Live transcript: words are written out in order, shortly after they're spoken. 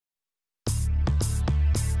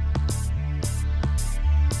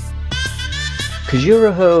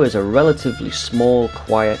Khajuraho is a relatively small,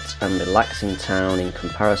 quiet and relaxing town in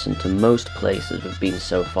comparison to most places we've been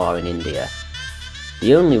so far in India.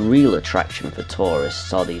 The only real attraction for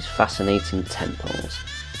tourists are these fascinating temples.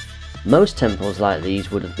 Most temples like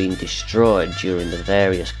these would have been destroyed during the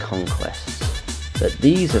various conquests, but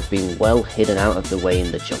these have been well hidden out of the way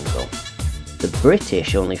in the jungle. The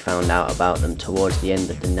British only found out about them towards the end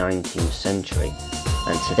of the 19th century,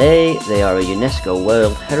 and today they are a UNESCO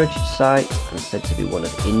World Heritage Site and said to be one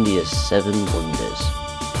of India's 7 wonders.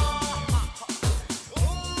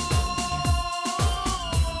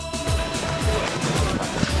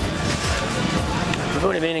 We've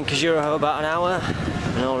only been in Khajuraho about an hour,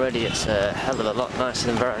 and already it's a hell of a lot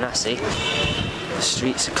nicer than Varanasi. The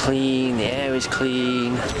streets are clean, the air is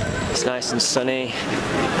clean, it's nice and sunny.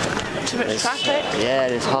 Too much traffic? Yeah,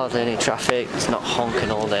 there's hardly any traffic, it's not honking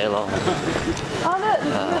all day long. Oh look,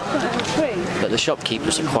 there's a tree. But the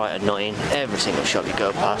shopkeepers are quite annoying. Every single shop you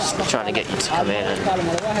go past, they're trying to get you to come in, and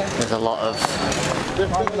there's a lot of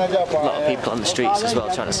people on the streets as well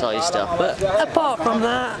trying to sell you stuff. But apart from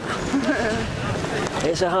that,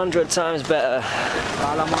 it's 100 times better.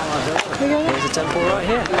 There's a temple right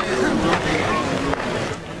here.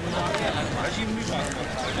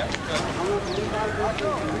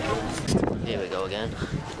 Here we go again.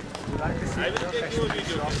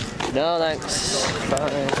 No thanks.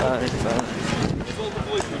 Fine.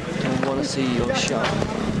 I want to see your shop.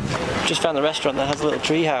 Just found the restaurant that has a little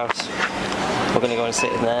tree house. We're going to go and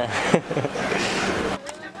sit in there.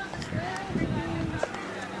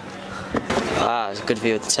 There's a good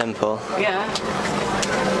view of the temple. Yeah.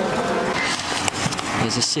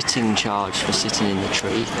 There's a sitting charge for sitting in the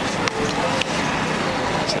tree.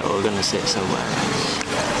 So we're going to sit somewhere else.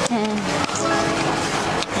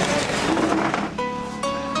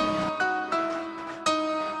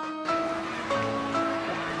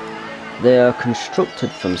 They are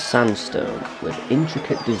constructed from sandstone with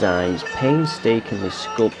intricate designs painstakingly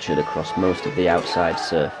sculptured across most of the outside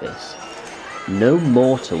surface. No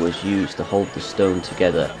mortar was used to hold the stone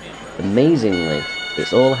together. Amazingly,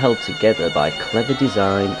 it's all held together by clever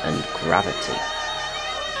design and gravity.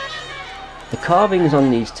 The carvings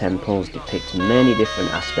on these temples depict many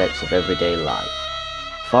different aspects of everyday life.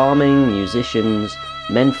 Farming, musicians,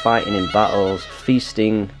 men fighting in battles,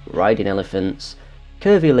 feasting, riding elephants,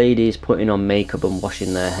 curvy ladies putting on makeup and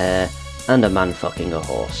washing their hair, and a man fucking a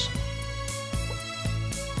horse.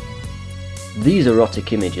 These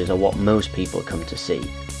erotic images are what most people come to see.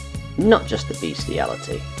 Not just the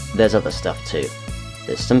bestiality, there's other stuff too.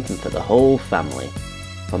 There's something for the whole family,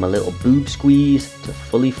 from a little boob squeeze to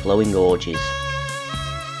fully flowing orgies.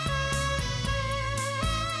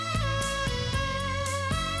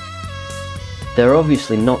 They're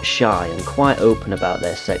obviously not shy and quite open about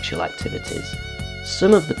their sexual activities.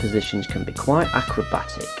 Some of the positions can be quite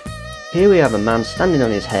acrobatic. Here we have a man standing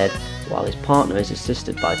on his head while his partner is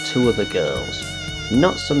assisted by 2 other girls.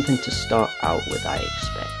 Not something to start out with, I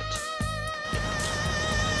expect.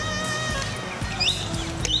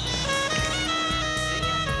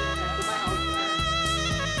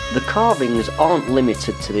 The carvings aren't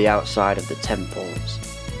limited to the outside of the temples.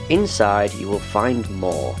 Inside you will find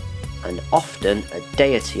more, and often a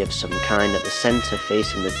deity of some kind at the centre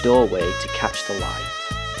facing the doorway to catch the light.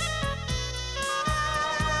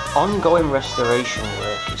 Ongoing restoration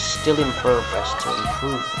work is still in progress to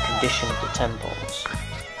improve the condition of the temples.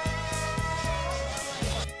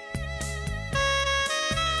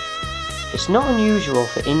 It's not unusual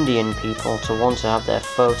for Indian people to want to have their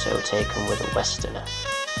photo taken with a Westerner.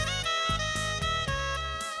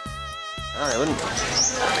 I wouldn't.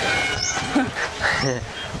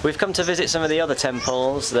 We've come to visit some of the other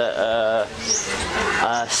temples that are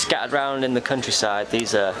scattered around in the countryside.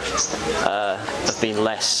 These have been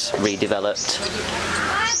less redeveloped,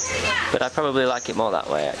 but I probably like it more that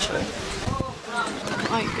way actually.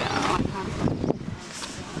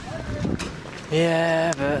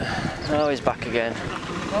 Yeah, but oh, he's back again.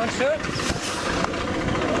 One shoot.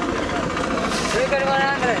 We got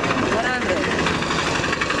 100.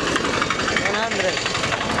 100.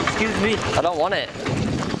 Excuse me. I don't want it.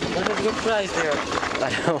 That is a good price there. I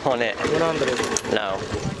don't want it. 100. No.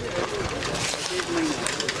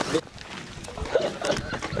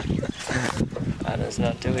 Anna's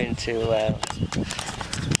not doing too well.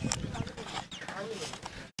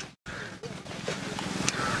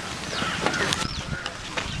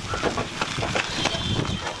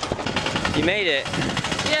 You made it?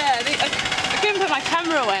 Yeah, I couldn't put my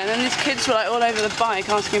camera away, and then these kids were like all over the bike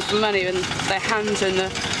asking for money and their hands in the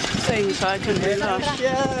thing, so I couldn't do that.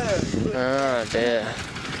 Oh dear.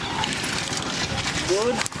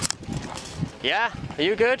 Good? Yeah? Are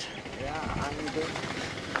you good? Yeah, I'm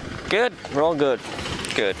Good, we're all good.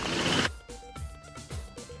 Good.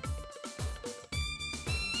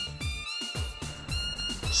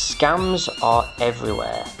 Scams are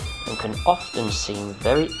everywhere and can often seem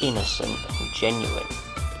very innocent and genuine.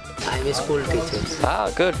 I'm a school teacher.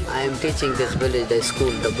 Ah, good. I am teaching this village, the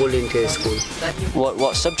school, the volunteer school.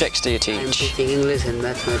 What subjects do you teach? I'm teaching English and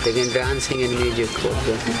mathematics and dancing and music.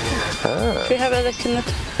 Ah. Do you have a look in the...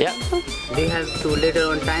 Yeah. They have to later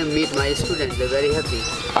on time meet my students. They're very happy.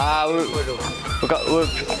 We're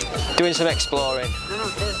doing some exploring.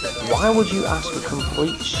 Why would you ask a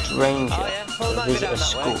complete stranger to visit a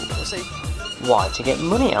school? Why? To get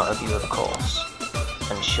money out of you, of course.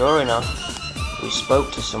 And sure enough, we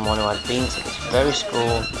spoke to someone who had been to this very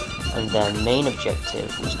school, and their main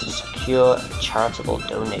objective was to secure a charitable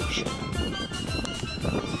donation.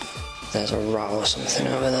 There's a rat or something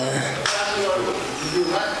over there.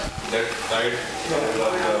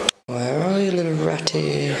 Where are you, little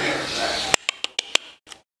ratty? I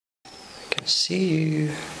can see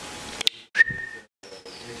you.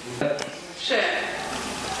 Shit.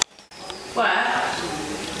 Where?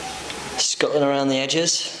 Scuttling around the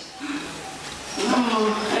edges?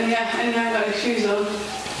 Oh, and yeah, I haven't got any shoes on.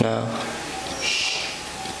 No.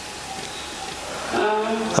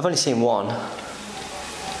 I've only seen one.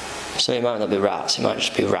 So it might not be rats, it might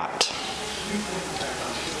just be rat.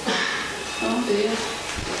 Oh dear.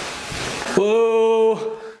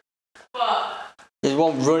 Whoa! What? There's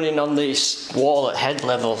one running on this wall at head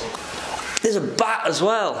level. There's a bat as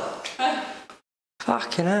well.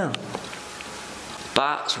 Fucking hell.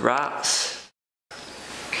 Bats, rats.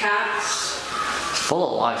 Cats. Full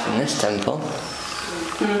of life in this temple.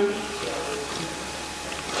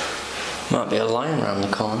 Might be a lion around the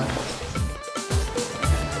corner.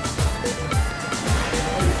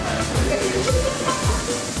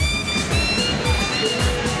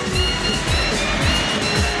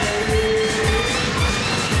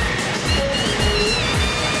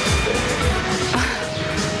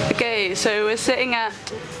 Okay, so we're sitting at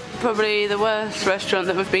probably the worst restaurant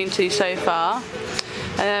that we've been to so far.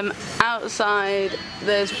 Outside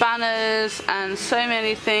there's banners and so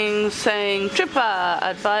many things saying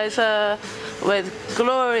TripAdvisor with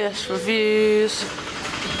glorious reviews,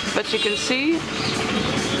 but you can see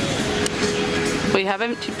we have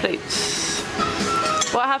empty plates.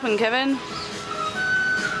 What happened, Kevin?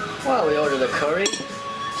 Well, we ordered a curry,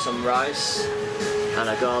 some rice and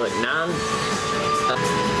a garlic naan.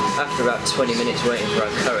 After about 20 minutes waiting for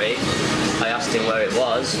our curry, I asked him where it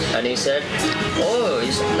was, and he said, "Oh,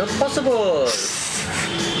 it's not possible."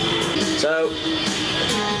 So,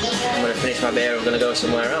 I'm going to finish my beer and I'm going to go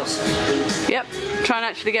somewhere else. Yep, try and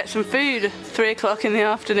actually get some food at 3 o'clock in the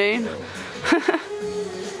afternoon.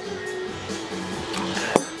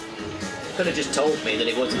 Could have just told me that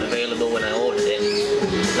it wasn't available when I ordered it.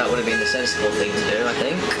 That would have been the sensible thing to do, I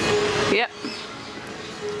think. Yep.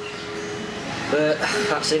 But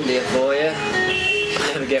that's India for you. You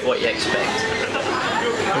never get what you expect.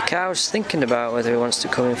 The cow's thinking about whether he wants to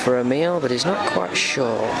come in for a meal, but he's not quite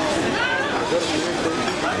sure.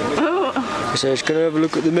 Oh. He says, "Can I have a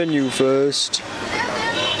look at the menu first?"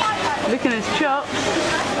 Licking his chops.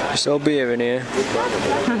 Just all beer in here.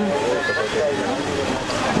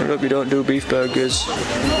 I hope you don't do beef burgers.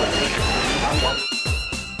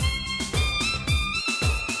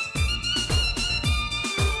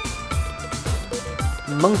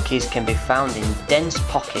 Monkeys can be found in dense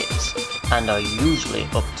pockets and are usually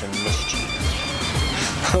up to mischief.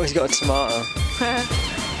 Oh, he's got a tomato.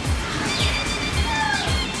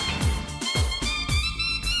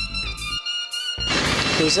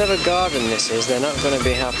 Whoever garden this is, they're not going to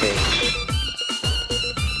be happy.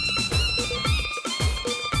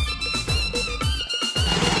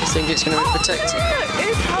 I think it's going to be protected. Look,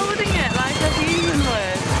 it's holding it like a human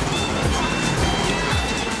would.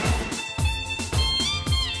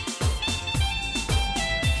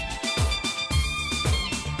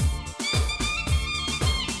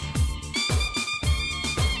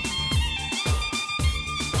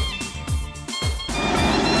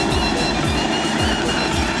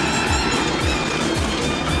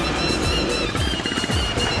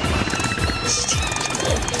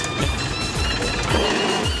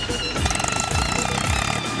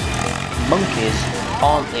 Monkeys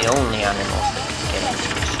aren't the only animals that can get into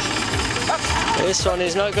mischief. This one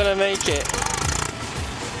is not going to make it.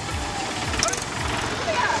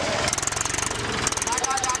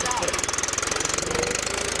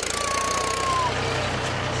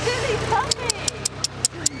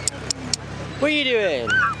 What are you doing?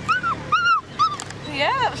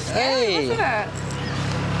 Yeah, that was scary, wasn't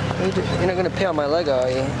it? You're not going to pee on my leg, are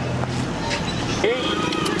you?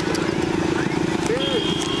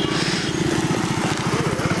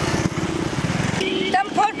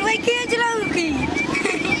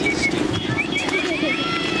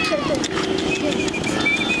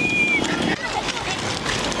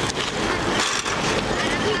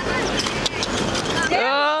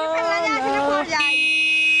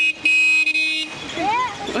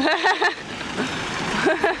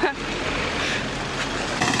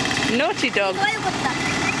 Naughty dog.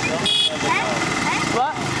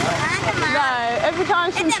 What? No, every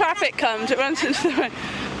time some traffic comes, it runs into the road.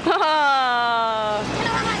 Ah,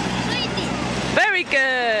 very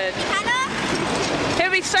good.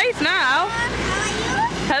 He'll be safe now.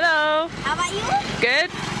 Hello. How are you? Good.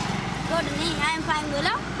 Good. I'm fine.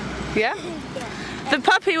 Hello. Yeah. The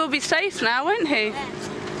puppy will be safe now, won't he?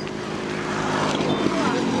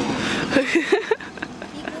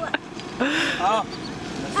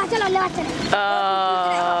 चलो ले चलो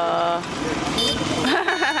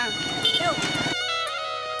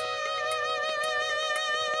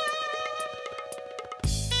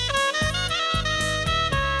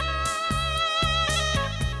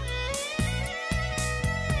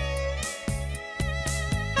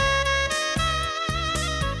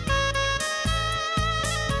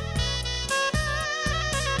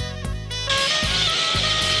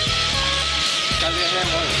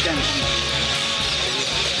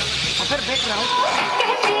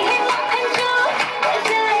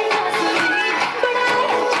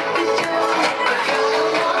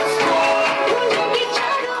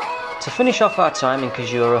To finish off our time in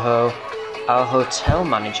Khajuraho, our hotel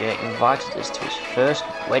manager invited us to his first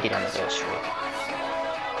wedding anniversary.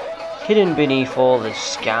 Hidden beneath all the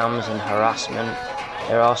scams and harassment,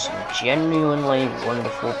 there are some genuinely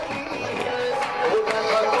wonderful people here.